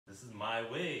my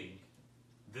wig.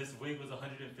 This wig was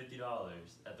 $150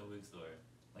 at the wig store.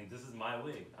 Like, this is my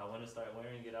wig. I want to start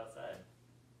wearing it outside.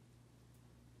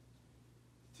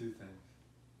 Two things.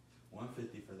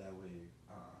 $150 for that wig.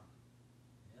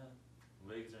 Yeah,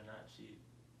 wigs are not cheap.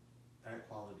 That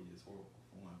quality is horrible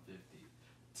for $150.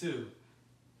 Two.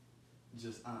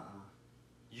 Just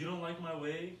You don't like my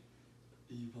wig?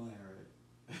 You playing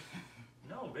right?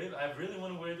 No, babe. I really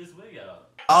want to wear this wig out.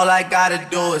 All I gotta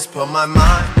do is put my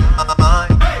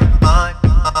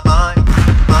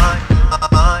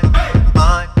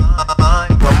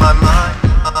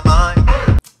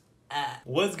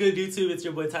What's good, YouTube? It's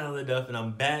your boy Tylan LeDuff, and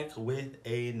I'm back with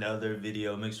another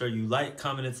video. Make sure you like,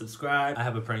 comment, and subscribe. I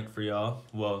have a prank for y'all.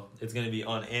 Well, it's gonna be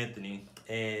on Anthony,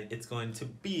 and it's going to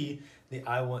be the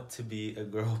I want to be a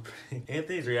girl prank.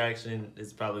 Anthony's reaction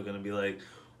is probably gonna be like,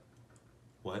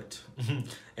 what?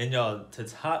 And y'all, to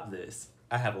top this,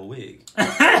 I have a wig.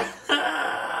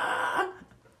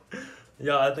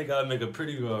 Y'all, I think I'll make a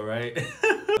pretty girl, right?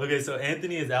 Okay, so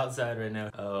Anthony is outside right now.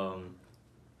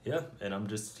 Yeah, and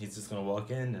he's just gonna walk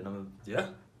in, and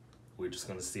we're just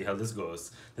gonna see how this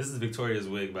goes. This is Victoria's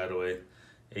wig, by the way.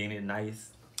 Ain't it nice?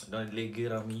 Don't look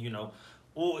good on me, you know.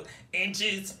 Oh,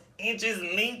 inches,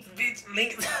 length, bitch,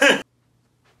 length.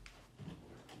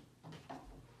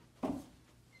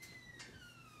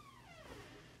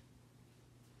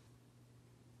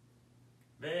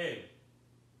 Babe,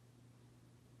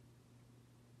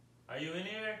 are you in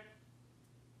here?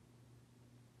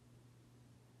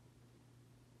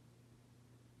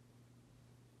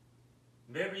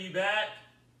 Babe, are you back?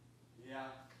 Yeah.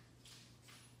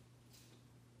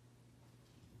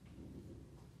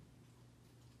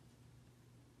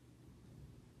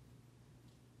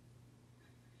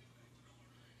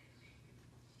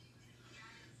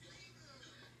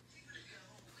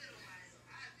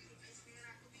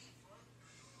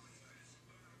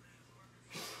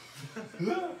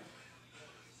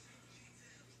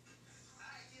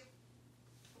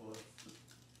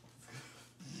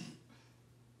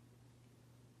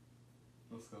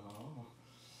 What's going on?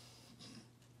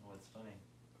 What's funny?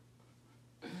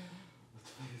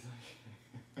 What's funny is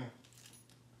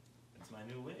It's my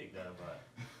new wig that I bought.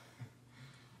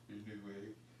 your new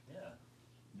wig. Yeah.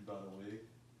 You bought a wig?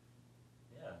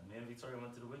 Yeah, me and Victoria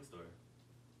went to the wig store.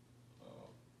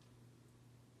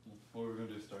 What we're gonna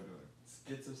do is start doing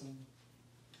skits or something?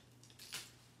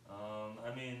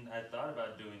 I mean, I thought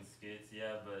about doing skits,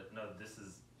 yeah, but no, this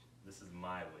is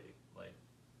my wig, like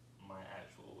my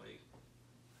actual wig.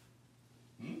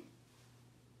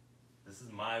 This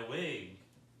is my wig.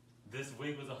 This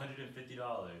wig was $150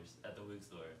 at the wig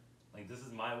store. Like, this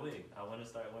is my wig. I want to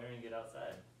start wearing it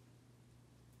outside.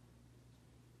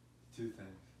 Two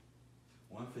things.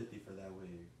 $150 for that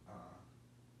wig.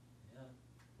 Yeah,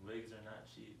 wigs are not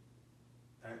cheap.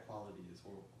 That quality is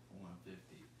horrible for $150.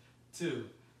 Two.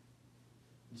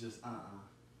 Just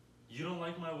You don't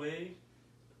like my wig?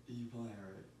 You playing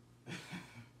right?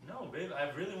 No, babe. I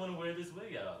really want to wear this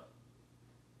wig out.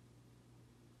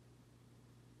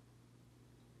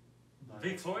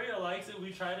 Victoria likes it.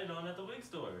 We tried it on at the wig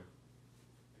store.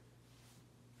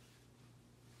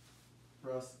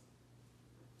 Russ,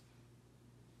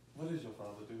 what does your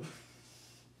father do?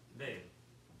 Babe,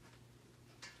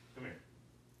 come here.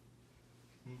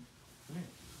 Come here.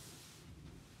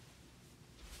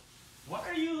 Why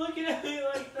are you looking at me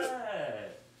like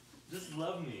that? Just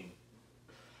love me.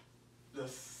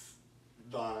 That's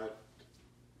not.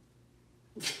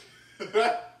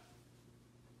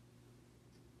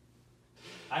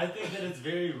 I think that it's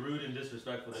very rude and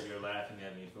disrespectful that you're laughing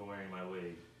at me for wearing my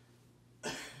wig.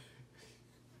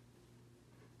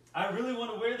 I really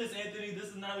want to wear this, Anthony. This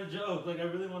is not a joke. Like, I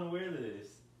really want to wear this.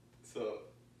 So,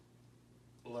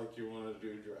 like you want to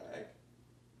do drag?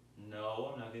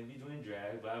 No, I'm not going to be doing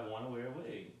drag, but I want to wear a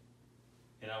wig.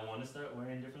 And I want to start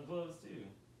wearing different clothes, too.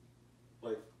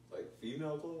 Like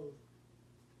female clothes?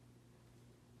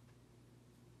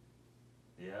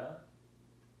 Yeah?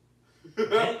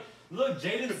 Look,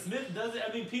 Jaden Smith does it.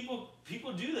 I mean, people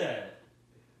do that.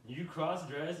 You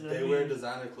cross-dress. They wear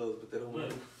designer clothes, but they don't wear...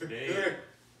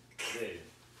 Dave,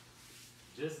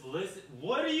 just listen.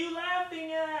 What are you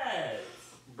laughing at?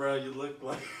 Bro, you look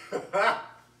like...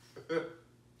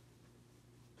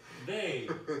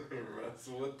 Dave. Russ,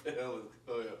 what the hell is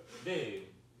going on? Dave,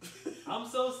 I'm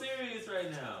so serious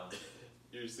right now.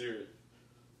 You're serious?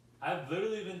 I've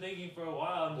literally been thinking for a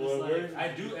while. I'm just I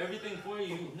do everything for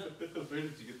you. No. Where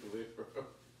did you get the wig from?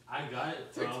 I got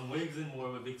it from Wigs and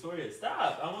More with Victoria.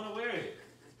 Stop. I want to wear it.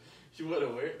 You want to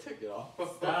wear it? Take it off.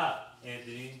 Stop,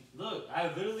 Anthony. Look, I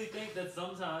literally think that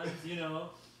sometimes, you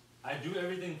know, I do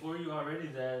everything for you already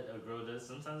that a girl does.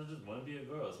 Sometimes I just want to be a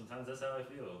girl. Sometimes that's how I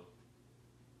feel.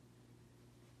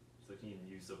 So can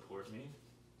you support me?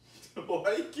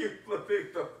 Why you keep flipping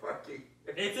the fucking...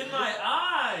 It's in my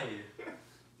eye!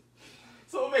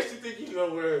 So what makes you think you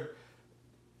gonna wear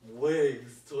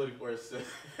wigs 24/7?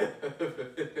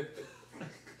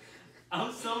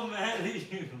 I'm so mad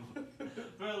at you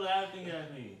for laughing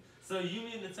at me. So you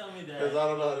mean to tell me that... Because I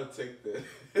don't know how to take this.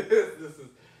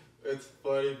 It's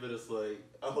funny, but it's like,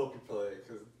 I hope you play it,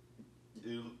 because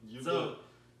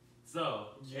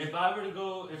if I were to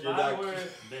go, if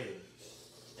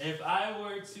I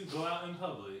were to go out in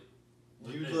public,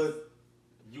 you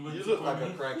wouldn't look support like me? a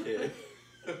crackhead.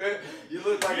 You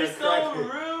look like You're a so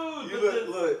crackhead. rude.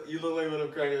 You look like one of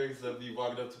them crackheads that be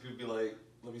walking up to people, be like,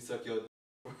 "Let me suck your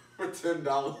for $10."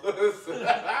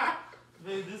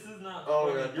 Babe, this is not.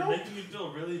 Oh, funny. yeah. You're making me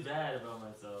feel really bad about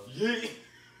myself.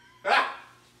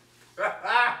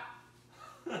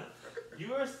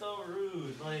 You are so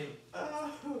rude. Like,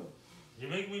 you're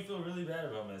making me feel really bad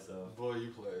about myself. Boy,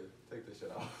 you play. Take this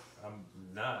shit off. I'm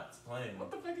not playing.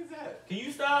 What the fuck is that? Can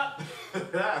you stop?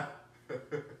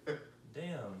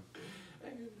 Damn.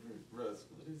 Hey, Russ,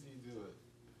 what is he doing?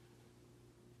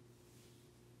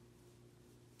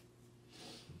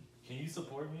 Can you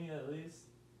support me at least?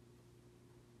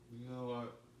 You know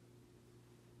what?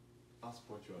 I'll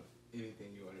support you on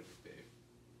anything you want to do, babe.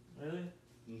 Really?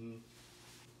 Mm-hmm.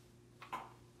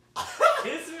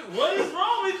 Kiss me? What is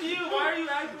wrong with you? Why are you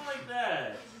acting like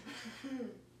that?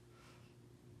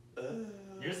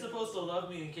 You're supposed to love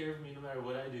me and care for me no matter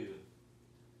what I do.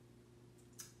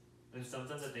 And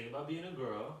sometimes I think about being a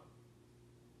girl.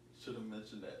 Should have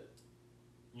mentioned that.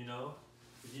 You know?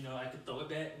 I could throw it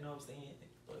back, you know what I'm saying?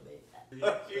 Throw it back.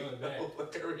 Throw it back.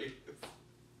 Hilarious.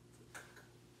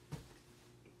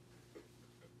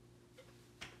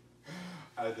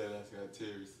 I did. I got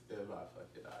tears in my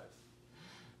fucking eyes.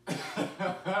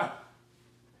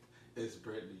 It's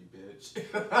Brittany, bitch.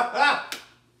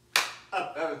 I'm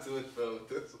having too much fun with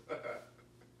this one.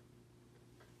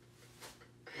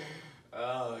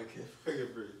 Oh, I can't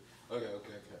fucking breathe. Okay.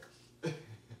 Come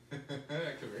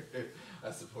here.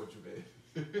 I support you, babe.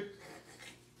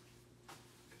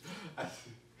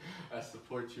 I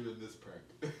support you in this prank.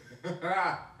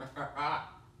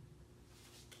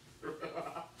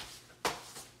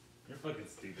 You're fucking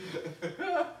stupid.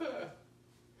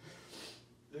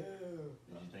 Yeah. Did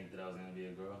you think that I was gonna be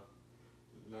a girl?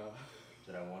 No.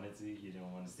 That I wanted to? You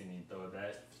didn't want to see me throw it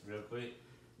back real quick?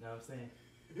 You know what I'm saying?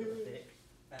 Throw it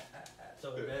back.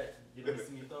 Throw it back. You didn't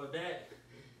see me throw it back?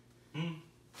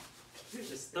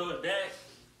 Just throw it back.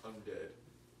 I'm dead.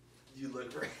 You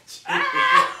look rich.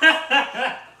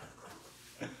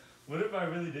 What if I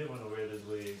really did want to wear this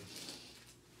wig?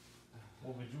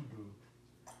 What would you do?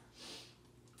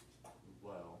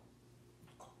 Well.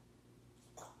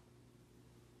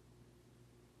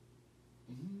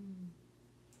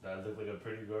 Do I look like a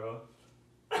pretty girl?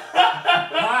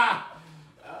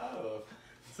 Oh.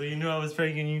 So you knew I was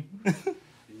pranking you? Yeah.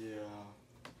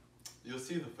 You'll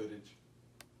see the footage.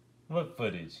 What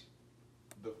footage?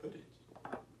 The footage.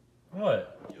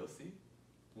 What? You'll see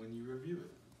when you review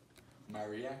it. My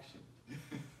reaction.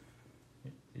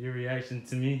 Your reaction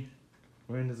to me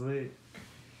wearing this wig?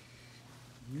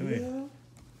 Come here.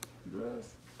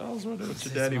 Yes. I was wondering what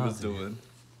your Say daddy smile was to me. doing.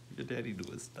 Your daddy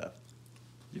doing stuff.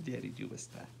 Your daddy doing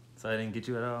stuff. So I didn't get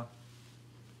you at all?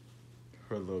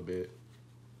 For a little bit.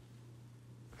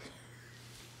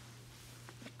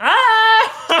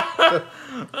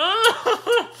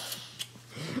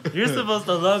 You're supposed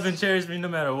to love and cherish me no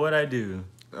matter what I do.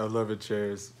 I love and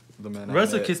cherish the man I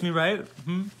Russell met. kissed me, right?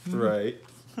 Right.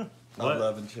 I What?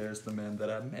 love and cherish the man that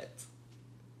I met.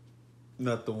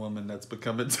 Not the woman that's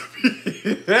becoming to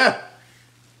be.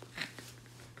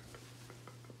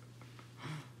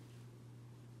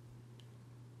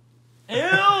 Ew!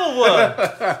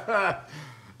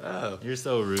 Oh. You're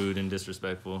so rude and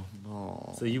disrespectful.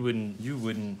 No. So you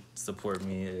wouldn't support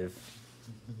me if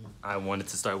I wanted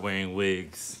to start wearing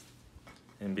wigs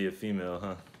and be a female,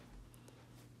 huh?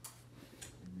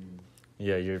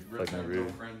 Yeah, you're fucking rude.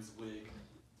 Girlfriend's wig.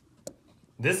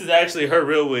 This is actually her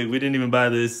real wig. We didn't even buy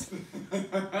this.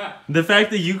 The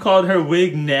fact that you called her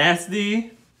wig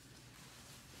nasty,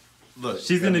 Look,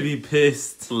 she's gonna be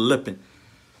pissed. flipping.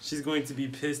 She's going to be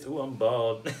pissed. Ooh, I'm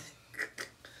bald.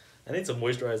 I need to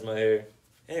moisturize my hair.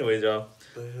 Anyways, y'all.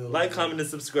 Like, comment, and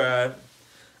subscribe.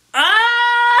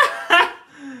 Ah!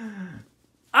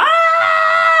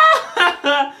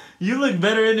 Ah! You look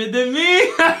better in it than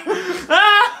me.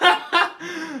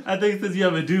 I think since you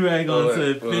have a do-rag on, so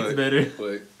it fits better.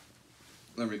 Wait.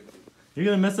 Let me. You're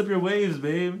gonna mess up your waves,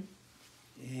 babe.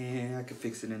 Yeah, I could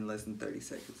fix it in less than 30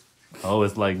 seconds. Oh,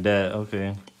 it's like that.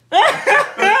 Okay.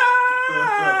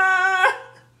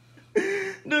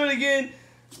 Do it again.